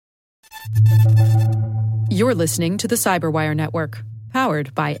You're listening to the Cyberwire Network,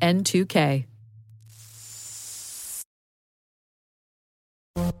 powered by N2K.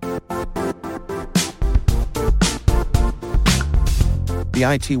 The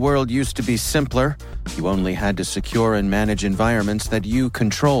IT world used to be simpler. You only had to secure and manage environments that you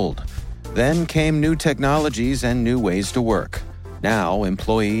controlled. Then came new technologies and new ways to work. Now,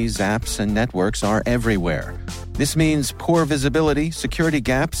 employees, apps, and networks are everywhere. This means poor visibility, security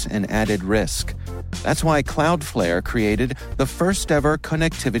gaps, and added risk. That's why Cloudflare created the first-ever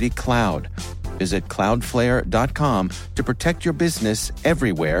connectivity cloud. Visit cloudflare.com to protect your business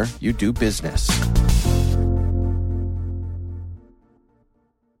everywhere you do business.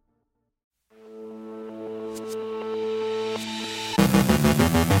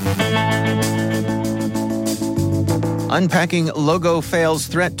 Unpacking logo fails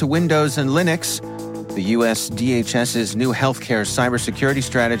threat to Windows and Linux, the U.S. DHS's new healthcare cybersecurity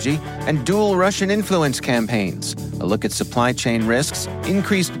strategy, and dual Russian influence campaigns. A look at supply chain risks,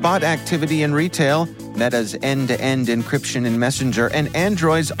 increased bot activity in retail, Meta's end-to-end encryption in Messenger, and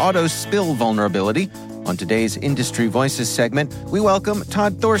Android's auto-spill vulnerability. On today's Industry Voices segment, we welcome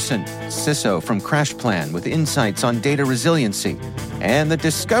Todd Thorson, CISO from CrashPlan, with insights on data resiliency, and the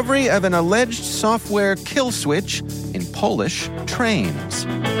discovery of an alleged software kill switch in Polish trains.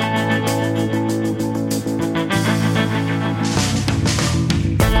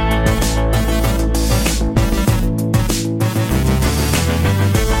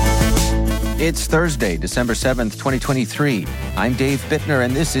 It's Thursday, December 7th, 2023. I'm Dave Bittner,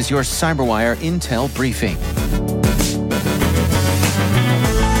 and this is your Cyberwire Intel Briefing.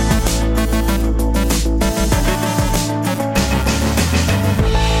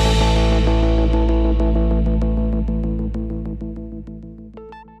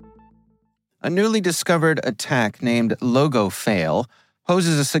 A newly discovered attack named LogoFail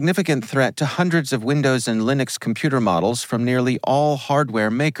poses a significant threat to hundreds of Windows and Linux computer models from nearly all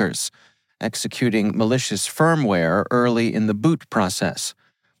hardware makers, executing malicious firmware early in the boot process.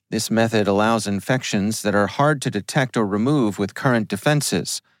 This method allows infections that are hard to detect or remove with current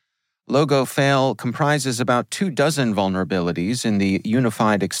defenses. LogoFail comprises about 24 vulnerabilities in the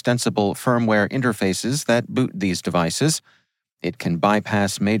unified extensible firmware interfaces that boot these devices. It can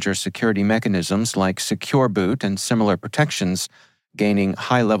bypass major security mechanisms like Secure Boot and similar protections, gaining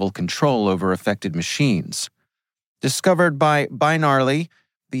high-level control over affected machines. Discovered by Binarly,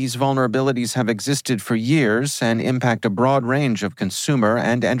 these vulnerabilities have existed for years and impact a broad range of consumer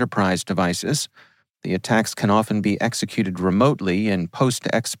and enterprise devices. The attacks can often be executed remotely in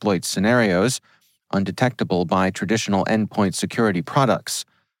post-exploit scenarios, undetectable by traditional endpoint security products.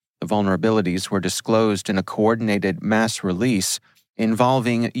 The vulnerabilities were disclosed in a coordinated mass release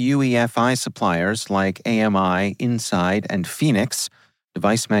involving UEFI suppliers like AMI, Inside, and Phoenix,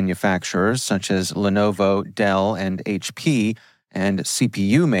 device manufacturers such as Lenovo, Dell, and HP, and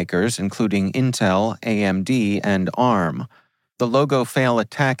CPU makers including Intel, AMD, and ARM. The LogoFail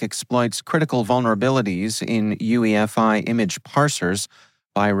attack exploits critical vulnerabilities in UEFI image parsers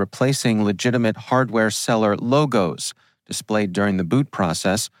by replacing legitimate hardware seller logos displayed during the boot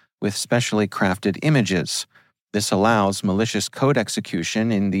process with specially crafted images. This allows malicious code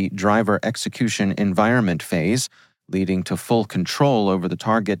execution in the driver execution environment phase, leading to full control over the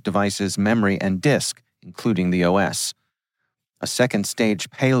target device's memory and disk, including the OS. A second-stage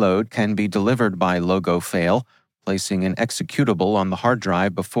payload can be delivered by LogoFail, placing an executable on the hard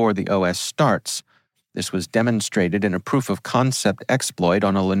drive before the OS starts. This was demonstrated in a proof-of-concept exploit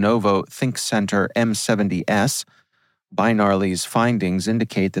on a Lenovo ThinkCentre M70S. Binarly's findings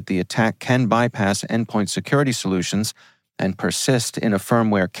indicate that the attack can bypass endpoint security solutions and persist in a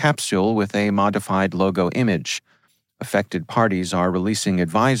firmware capsule with a modified logo image. Affected parties are releasing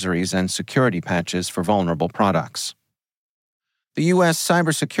advisories and security patches for vulnerable products. The U.S.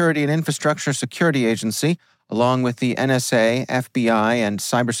 Cybersecurity and Infrastructure Security Agency, along with the NSA, FBI, and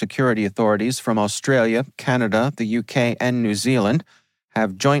cybersecurity authorities from Australia, Canada, the UK, and New Zealand,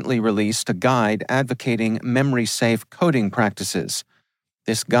 have jointly released a guide advocating memory-safe coding practices.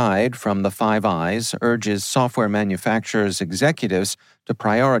 This guide from the Five Eyes urges software manufacturers' executives to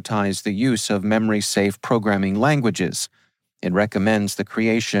prioritize the use of memory-safe programming languages. It recommends the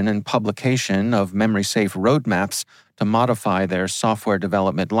creation and publication of memory-safe roadmaps to modify their software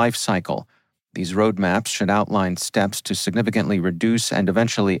development lifecycle. These roadmaps should outline steps to significantly reduce and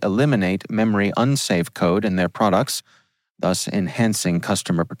eventually eliminate memory-unsafe code in their products, thus enhancing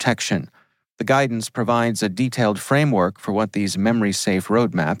customer protection. The guidance provides a detailed framework for what these memory-safe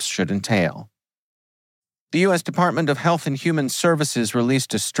roadmaps should entail. The U.S. Department of Health and Human Services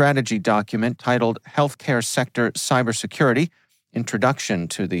released a strategy document titled Healthcare Sector Cybersecurity. introduction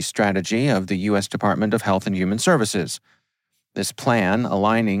to the strategy of the U.S. Department of Health and Human Services. This plan,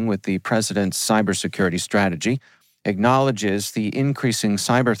 aligning with the president's cybersecurity strategy, acknowledges the increasing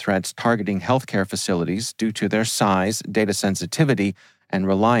cyber threats targeting healthcare facilities due to their size, data sensitivity, and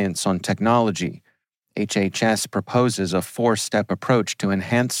reliance on technology. HHS proposes a four-step approach to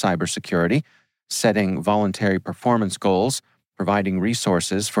enhance cybersecurity, setting voluntary performance goals, providing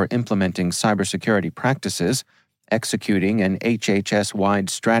resources for implementing cybersecurity practices, executing an HHS-wide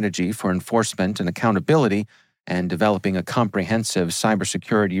strategy for enforcement and accountability, and developing a comprehensive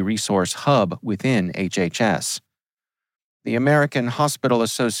cybersecurity resource hub within HHS. The American Hospital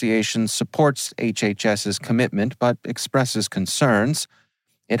Association supports HHS's commitment but expresses concerns.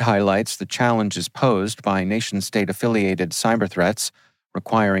 It highlights the challenges posed by nation-state affiliated cyber threats,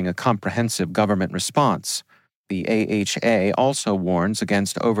 requiring a comprehensive government response. The AHA also warns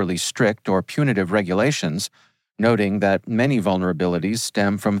against overly strict or punitive regulations, noting that many vulnerabilities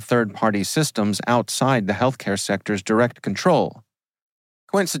stem from third-party systems outside the healthcare sector's direct control.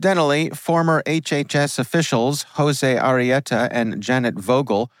 Coincidentally, former HHS officials Jose Arrieta and Janet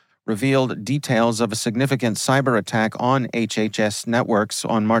Vogel revealed details of a significant cyber attack on HHS networks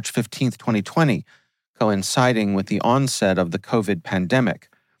on March 15, 2020, coinciding with the onset of the COVID pandemic.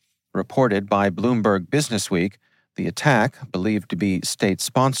 Reported by Bloomberg Businessweek, the attack, believed to be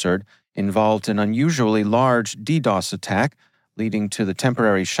state-sponsored, involved an unusually large DDoS attack, leading to the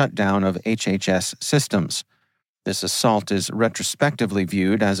temporary shutdown of HHS systems. This assault is retrospectively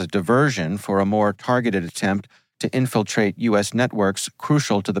viewed as a diversion for a more targeted attempt to infiltrate U.S. networks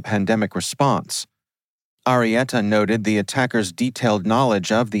crucial to the pandemic response. Arrieta noted the attackers' detailed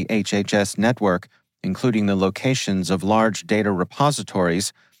knowledge of the HHS network, including the locations of large data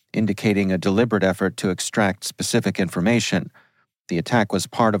repositories, indicating a deliberate effort to extract specific information. The attack was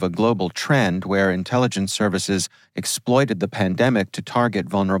part of a global trend where intelligence services exploited the pandemic to target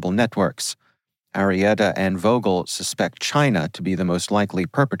vulnerable networks. Arrieta and Vogel suspect China to be the most likely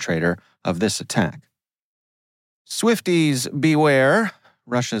perpetrator of this attack. Swifties beware.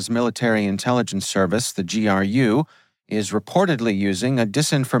 Russia's military intelligence service, the GRU, is reportedly using a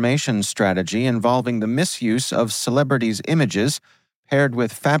disinformation strategy involving the misuse of celebrities' images paired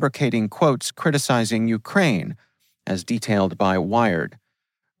with fabricating quotes criticizing Ukraine, as detailed by Wired.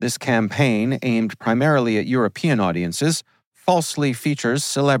 This campaign, aimed primarily at European audiences, falsely features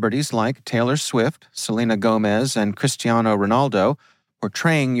celebrities like Taylor Swift, Selena Gomez, and Cristiano Ronaldo,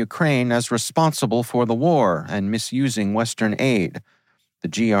 portraying Ukraine as responsible for the war and misusing Western aid. The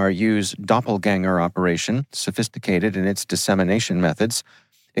GRU's doppelganger operation, sophisticated in its dissemination methods,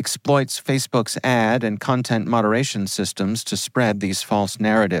 exploits Facebook's ad and content moderation systems to spread these false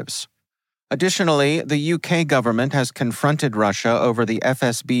narratives. Additionally, the UK government has confronted Russia over the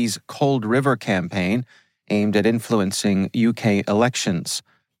FSB's Cold River campaign, aimed at influencing UK elections.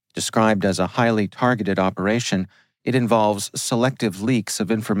 Described as a highly targeted operation, it involves selective leaks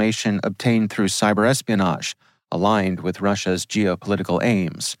of information obtained through cyber espionage, aligned with Russia's geopolitical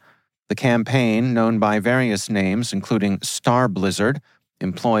aims. The campaign, known by various names including Star Blizzard,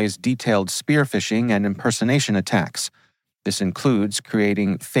 employs detailed spear phishing and impersonation attacks. This includes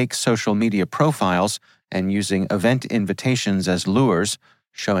creating fake social media profiles and using event invitations as lures,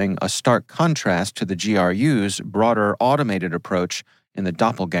 showing a stark contrast to the GRU's broader automated approach in the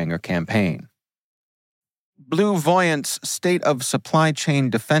doppelganger campaign. Blue Voyant's State of Supply Chain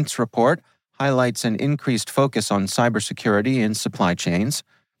Defense report highlights an increased focus on cybersecurity in supply chains.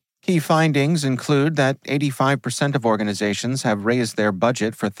 Key findings include that 85% of organizations have raised their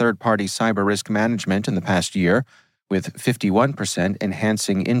budget for third-party cyber risk management in the past year, with 51%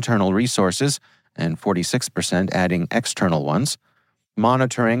 enhancing internal resources and 46% adding external ones.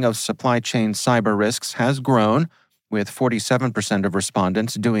 Monitoring of supply chain cyber risks has grown, with 47% of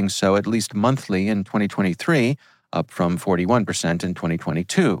respondents doing so at least monthly in 2023, up from 41% in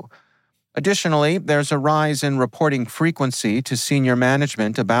 2022. Additionally, there's a rise in reporting frequency to senior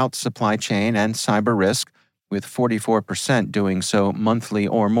management about supply chain and cyber risk, with 44% doing so monthly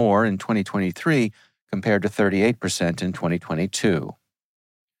or more in 2023, compared to 38% in 2022.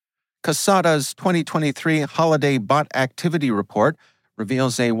 Kasada's 2023 Holiday Bot Activity Report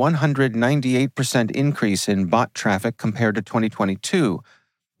reveals a 198% increase in bot traffic compared to 2022.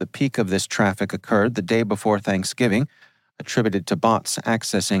 The peak of this traffic occurred the day before Thanksgiving, attributed to bots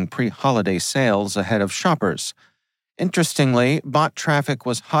accessing pre-holiday sales ahead of shoppers. Interestingly, bot traffic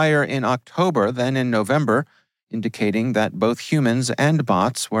was higher in October than in November, indicating that both humans and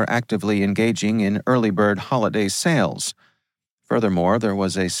bots were actively engaging in early bird holiday sales. Furthermore, there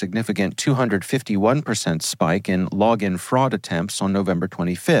was a significant 251% spike in login fraud attempts on November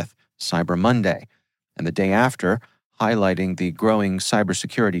 25th, Cyber Monday, and the day after, highlighting the growing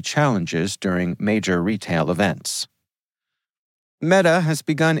cybersecurity challenges during major retail events. Meta has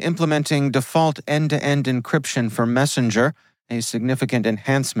begun implementing default end-to-end encryption for Messenger, a significant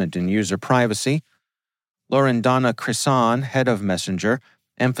enhancement in user privacy. Loredana Crisan, head of Messenger,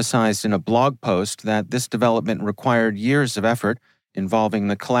 emphasized in a blog post that this development required years of effort involving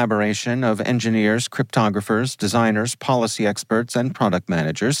the collaboration of engineers, cryptographers, designers, policy experts, and product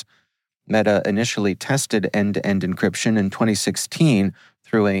managers. Meta initially tested end-to-end encryption in 2016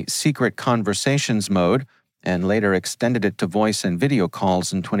 through a secret conversations mode and later extended it to voice and video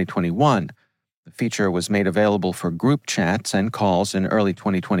calls in 2021. The feature was made available for group chats and calls in early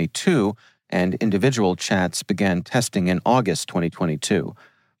 2022, and individual chats began testing in August 2022.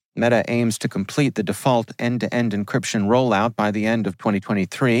 Meta aims to complete the default end-to-end encryption rollout by the end of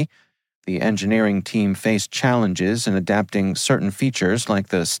 2023. The engineering team faced challenges in adapting certain features like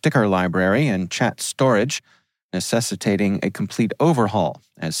the sticker library and chat storage, necessitating a complete overhaul,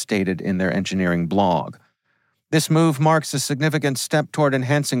 as stated in their engineering blog. This move marks a significant step toward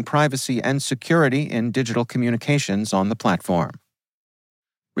enhancing privacy and security in digital communications on the platform.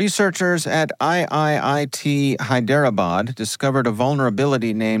 Researchers at IIIT Hyderabad discovered a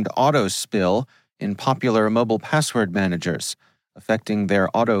vulnerability named Autospill in popular mobile password managers, affecting their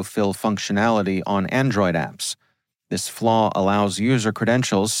autofill functionality on Android apps. This flaw allows user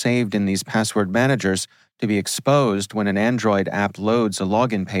credentials saved in these password managers to be exposed when an Android app loads a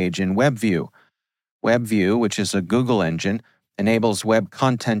login page in WebView. WebView, which is a Google engine, enables web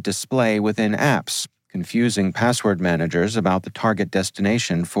content display within apps, confusing password managers about the target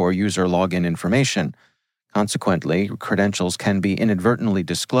destination for user login information. Consequently, credentials can be inadvertently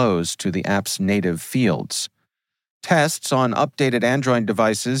disclosed to the app's native fields. Tests on updated Android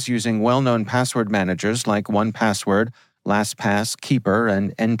devices using well-known password managers like 1Password, LastPass, Keeper,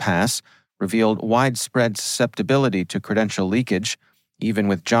 and NPass revealed widespread susceptibility to credential leakage, even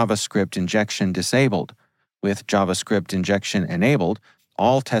with JavaScript injection disabled. With JavaScript injection enabled,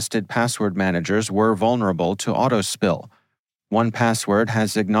 all tested password managers were vulnerable to autospill. 1Password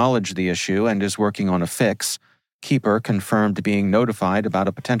has acknowledged the issue and is working on a fix. Keeper confirmed being notified about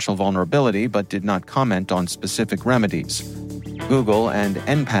a potential vulnerability but did not comment on specific remedies. Google and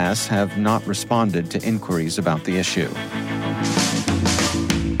NPass have not responded to inquiries about the issue.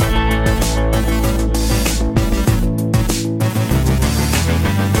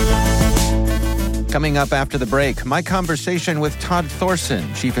 Coming up after the break, my conversation with Todd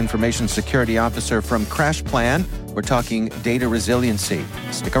Thorson, Chief Information Security Officer from CrashPlan. We're talking data resiliency.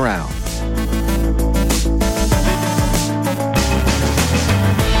 Stick around.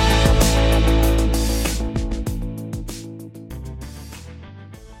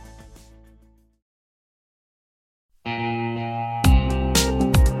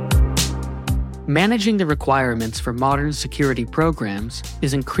 Managing the requirements for modern security programs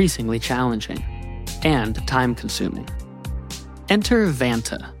is increasingly challenging and time-consuming. Enter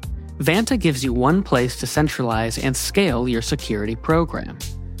Vanta. Vanta gives you one place to centralize and scale your security program.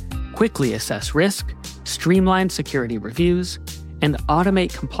 Quickly assess risk, streamline security reviews, and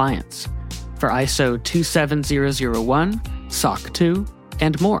automate compliance for ISO 27001, SOC 2,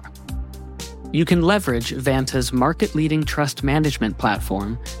 and more. You can leverage Vanta's market-leading trust management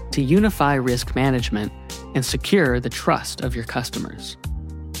platform to unify risk management and secure the trust of your customers.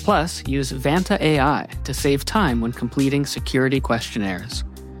 Plus, use Vanta AI to save time when completing security questionnaires.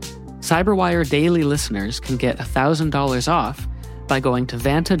 CyberWire Daily listeners can get $1,000 off by going to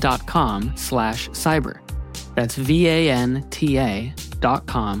vanta.com/cyber. That's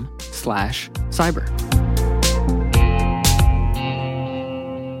VANTA.com/cyber.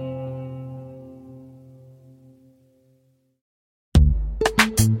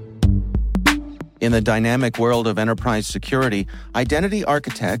 In the dynamic world of enterprise security, identity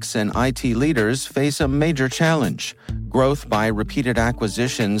architects and IT leaders face a major challenge. Growth by repeated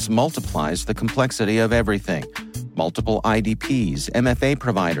acquisitions multiplies the complexity of everything. Multiple IDPs, MFA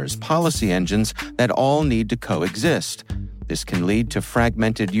providers, policy engines that all need to coexist. This can lead to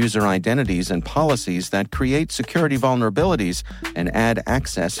fragmented user identities and policies that create security vulnerabilities and add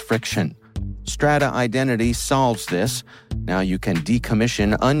access friction. Strata Identity solves this. Now you can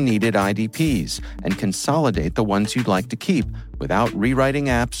decommission unneeded IDPs and consolidate the ones you'd like to keep without rewriting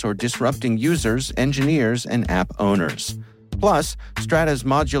apps or disrupting users, engineers, and app owners. Plus, Strata's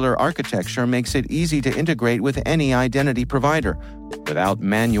modular architecture makes it easy to integrate with any identity provider without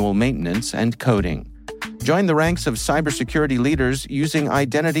manual maintenance and coding. Join the ranks of cybersecurity leaders using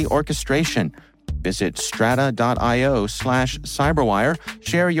identity orchestration. Visit strata.io/cyberwire,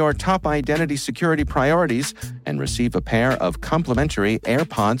 share your top identity security priorities, and receive a pair of complimentary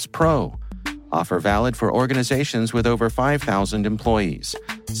AirPods Pro. Offer valid for organizations with over 5,000 employees.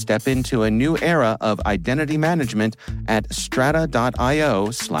 Step into a new era of identity management at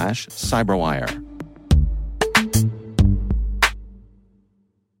strata.io/cyberwire.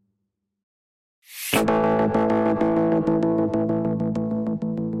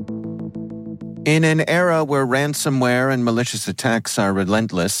 In an era where ransomware and malicious attacks are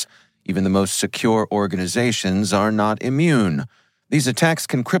relentless, even the most secure organizations are not immune. These attacks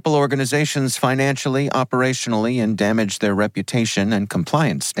can cripple organizations financially, operationally, and damage their reputation and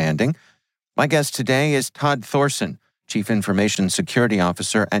compliance standing. My guest today is Todd Thorson, Chief Information Security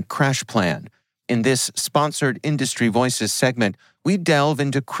Officer at CrashPlan. In this sponsored Industry Voices segment, we delve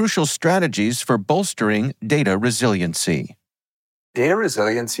into crucial strategies for bolstering data resiliency. Data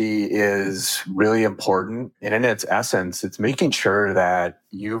resiliency is really important. And in its essence, it's making sure that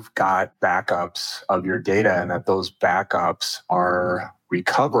you've got backups of your data and that those backups are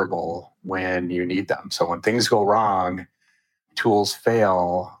recoverable when you need them. So when things go wrong, tools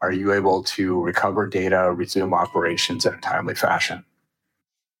fail, are you able to recover data, resume operations in a timely fashion?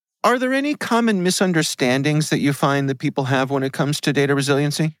 Are there any common misunderstandings that you find that people have when it comes to data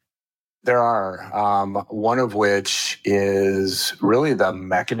resiliency? There are, one of which is really the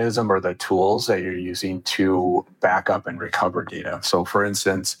mechanism or the tools that you're using to back up and recover data. So for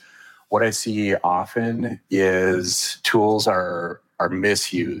instance, what I see often is tools are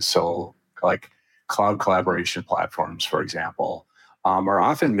misused. So like cloud collaboration platforms, for example, are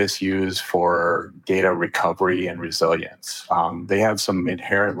often misused for data recovery and resilience. They have some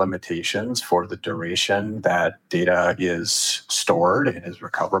inherent limitations for the duration that data is stored and is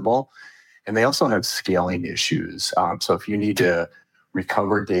recoverable. And they also have scaling issues. So if you need to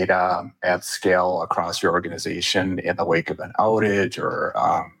recover data at scale across your organization in the wake of an outage or,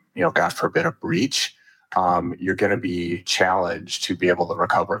 God forbid, a breach, you're going to be challenged to be able to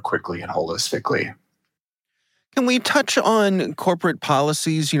recover quickly and holistically. Can we touch on corporate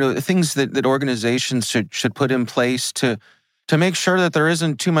policies, things that organizations should put in place to make sure that there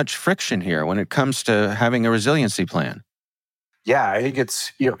isn't too much friction here when it comes to having a resiliency plan? Yeah, I think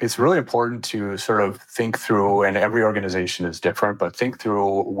it's really important to sort of think through, and every organization is different, but think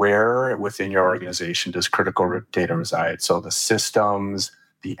through where within your organization does critical data reside. So the systems,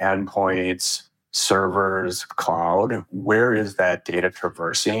 the endpoints, servers, cloud, where is that data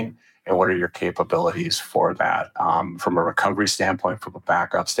traversing? And what are your capabilities for that? From a recovery standpoint, from a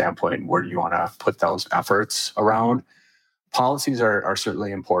backup standpoint, where do you want to put those efforts around? Policies are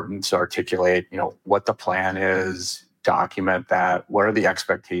certainly important to articulate, what the plan is, document that, what are the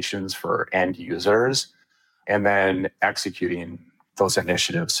expectations for end users, and then executing those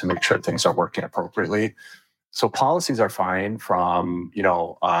initiatives to make sure things are working appropriately. So policies are fine from,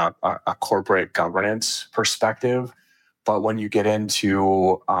 a corporate governance perspective. But when you get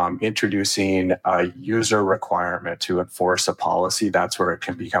into introducing a user requirement to enforce a policy, that's where it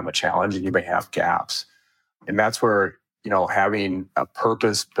can become a challenge and you may have gaps. And that's where, having a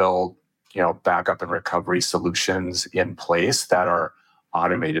purpose-built, backup and recovery solutions in place that are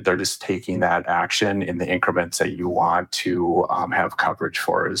automated. They're just taking that action in the increments that you want to have coverage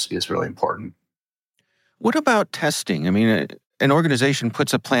for is really important. What about testing? I mean, an organization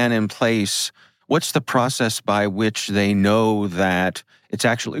puts a plan in place. What's the process by which they know that it's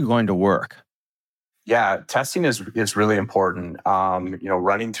actually going to work? Yeah, testing is really important.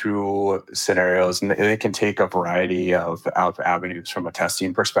 Running through scenarios, and it can take a variety of avenues from a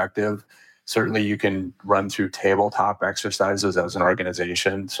testing perspective. Certainly, you can run through tabletop exercises as an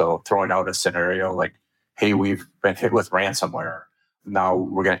organization. So throwing out a scenario like, hey, we've been hit with ransomware. Now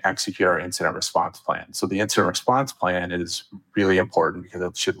we're going to execute our incident response plan. So the incident response plan is really important because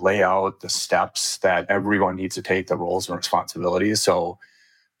it should lay out the steps that everyone needs to take, the roles and responsibilities. So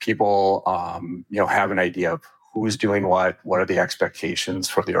people, have an idea of who's doing what are the expectations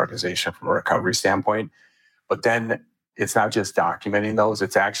for the organization from a recovery standpoint. But then it's not just documenting those;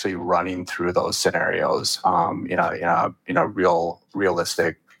 it's actually running through those scenarios in a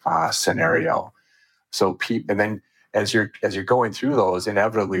realistic scenario. So, and then as you're going through those,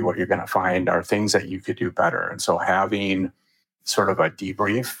 inevitably, what you're going to find are things that you could do better. And so, having sort of a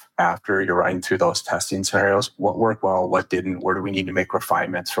debrief after you're running through those testing scenarios: what worked well, what didn't, where do we need to make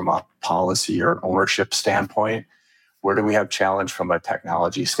refinements from a policy or ownership standpoint? Where do we have challenge from a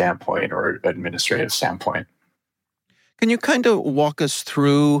technology standpoint or administrative standpoint? Can you kind of walk us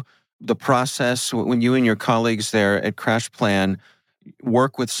through the process when you and your colleagues there at CrashPlan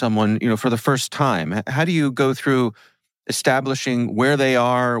work with someone, for the first time? How do you go through establishing where they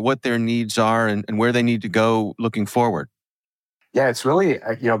are, what their needs are, and where they need to go looking forward? Yeah, it's really,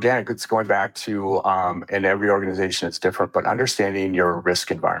 again, it's going back to, and every organization is different, but understanding your risk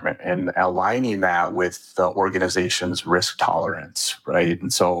environment and aligning that with the organization's risk tolerance, right?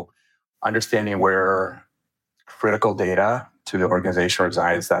 And so understanding where critical data to the organization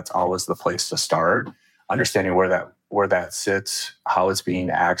resides, that's always the place to start. Understanding where that sits, how it's being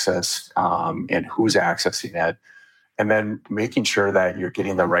accessed, and who's accessing it. And then making sure that you're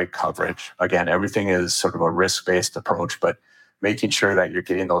getting the right coverage. Again, everything is sort of a risk-based approach, but making sure that you're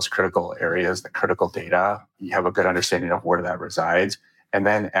getting those critical areas, the critical data, you have a good understanding of where that resides, and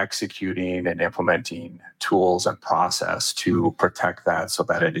then executing and implementing tools and process to protect that so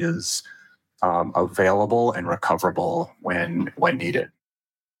that it is available and recoverable when needed.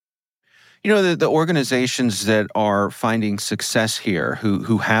 The organizations that are finding success here,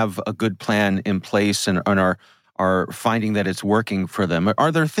 who have a good plan in place and are finding that it's working for them,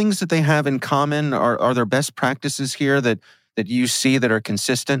 are there things that they have in common? Are there best practices here that you see that are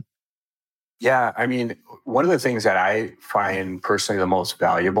consistent? Yeah, I mean, one of the things that I find personally the most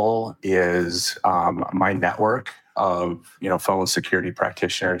valuable is my network of fellow security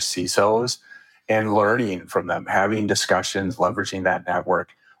practitioners, CISOs, and learning from them, having discussions, leveraging that network.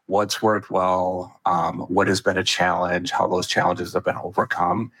 What's worked well, what has been a challenge, how those challenges have been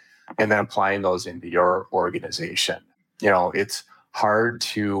overcome, and then applying those into your organization. It's hard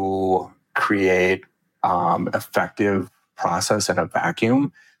to create effective process in a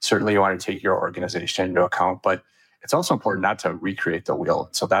vacuum. Certainly, you want to take your organization into account, but it's also important not to recreate the wheel.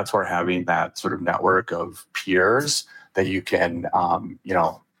 So that's where having that sort of network of peers that you can,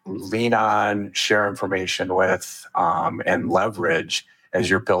 lean on, share information with, and leverage as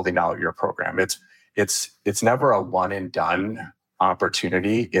you're building out your program. It's never a one and done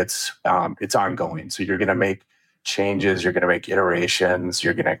opportunity. It's ongoing. So you're going to make changes, you're going to make iterations,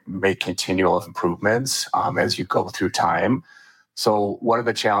 you're going to make continual improvements as you go through time. So one of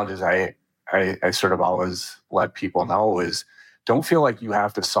the challenges I sort of always let people know is don't feel like you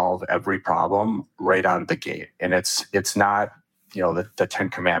have to solve every problem right out of the gate. And it's not, the 10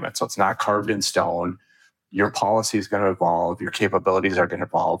 commandments. So it's not carved in stone. Your policy is going to evolve. Your capabilities are going to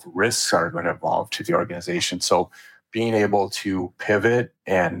evolve. Risks are going to evolve to the organization. So being able to pivot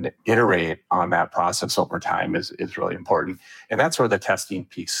and iterate on that process over time is really important. And that's where the testing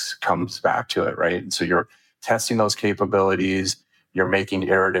piece comes back to it, right? And so you're testing those capabilities, you're making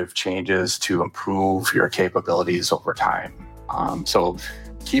iterative changes to improve your capabilities over time. So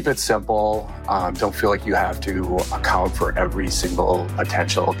keep it simple. Don't feel like you have to account for every single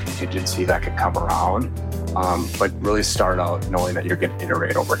potential contingency that could come around, but really start out knowing that you're going to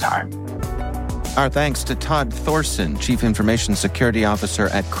iterate over time. Our thanks to Todd Thorson, Chief Information Security Officer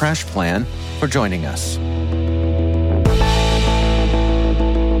at CrashPlan, for joining us.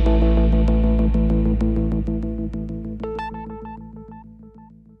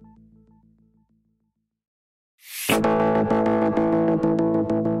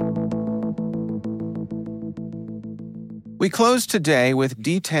 We close today with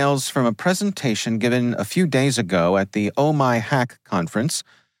details from a presentation given a few days ago at the Oh My Hack conference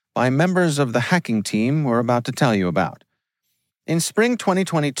by members of the hacking team we're about to tell you about. In spring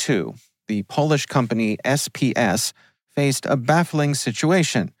 2022, the Polish company SPS faced a baffling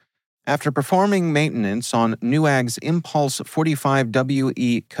situation. After performing maintenance on Newag's Impulse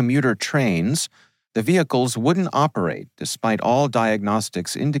 45WE commuter trains, the vehicles wouldn't operate despite all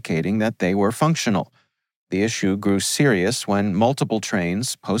diagnostics indicating that they were functional. The issue grew serious when multiple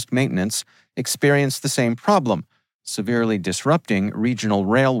trains, post-maintenance, experienced the same problem, severely disrupting regional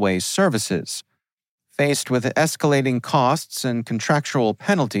railway services. Faced with escalating costs and contractual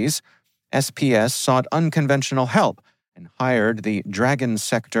penalties, SPS sought unconventional help and hired the Dragon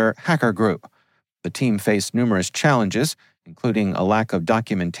Sector hacker group. The team faced numerous challenges, including a lack of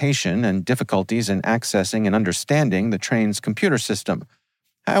documentation and difficulties in accessing and understanding the train's computer system.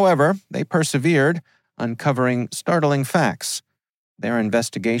 However, they persevered, uncovering startling facts. Their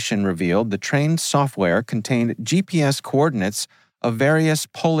investigation revealed the train's software contained GPS coordinates of various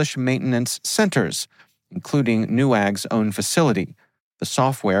Polish maintenance centers, including Newag's own facility. The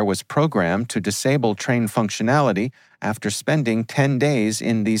software was programmed to disable train functionality after spending 10 days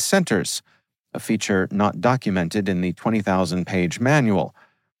in these centers, a feature not documented in the 20,000-page manual.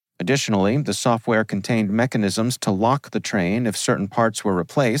 Additionally, the software contained mechanisms to lock the train if certain parts were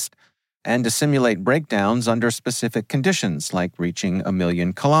replaced, and to simulate breakdowns under specific conditions, like reaching 1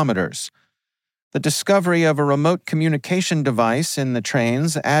 million kilometers. The discovery of a remote communication device in the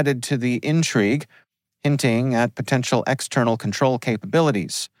trains added to the intrigue, hinting at potential external control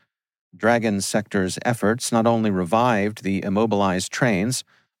capabilities. Dragon Sector's efforts not only revived the immobilized trains,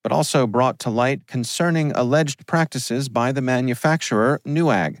 but also brought to light concerning alleged practices by the manufacturer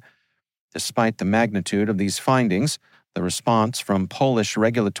Newag. Despite the magnitude of these findings, the response from Polish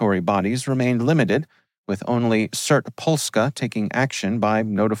regulatory bodies remained limited, with only CERT Polska taking action by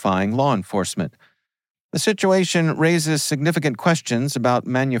notifying law enforcement. The situation raises significant questions about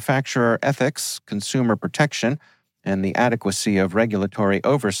manufacturer ethics, consumer protection, and the adequacy of regulatory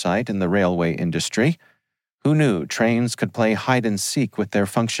oversight in the railway industry. Who knew trains could play hide-and-seek with their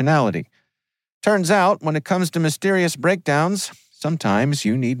functionality? Turns out, when it comes to mysterious breakdowns, sometimes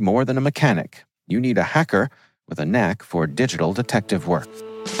you need more than a mechanic. You need a hacker with a knack for digital detective work.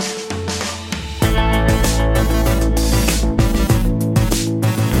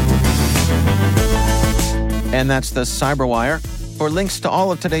 And that's the Cyberwire. For links to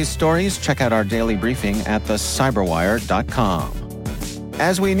all of today's stories, check out our daily briefing at thecyberwire.com.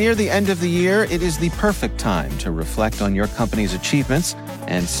 As we near the end of the year, it is the perfect time to reflect on your company's achievements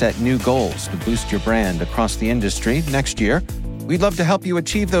and set new goals to boost your brand across the industry next year. We'd love to help you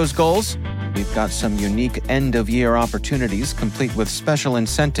achieve those goals. We've got some unique end-of-year opportunities, complete with special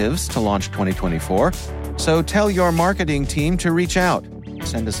incentives to launch 2024. So tell your marketing team to reach out.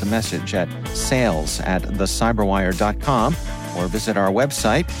 Send us a message at sales@thecyberwire.com or visit our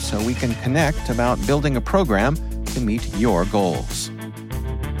website so we can connect about building a program to meet your goals.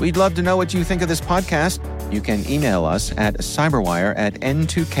 We'd love to know what you think of this podcast. You can email us at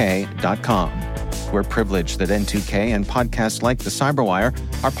cyberwire@n2k.com. We're privileged that N2K and podcasts like the Cyberwire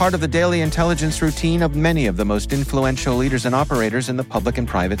are part of the daily intelligence routine of many of the most influential leaders and operators in the public and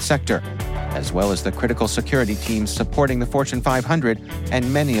private sector, as well as the critical security teams supporting the Fortune 500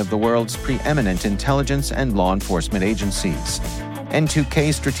 and many of the world's preeminent intelligence and law enforcement agencies.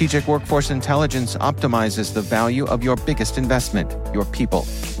 N2K Strategic Workforce Intelligence optimizes the value of your biggest investment, your people.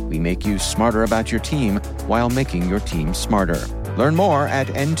 We make you smarter about your team while making your team smarter. Learn more at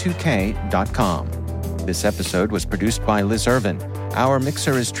n2k.com. This episode was produced by Liz Irvin. Our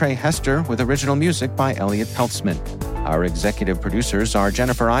mixer is Trey Hester with original music by Elliot Peltzman. Our executive producers are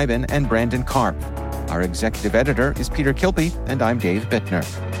Jennifer Iben and Brandon Karp. Our executive editor is Peter Kilby, and I'm Dave Bittner.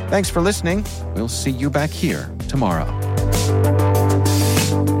 Thanks for listening. We'll see you back here tomorrow.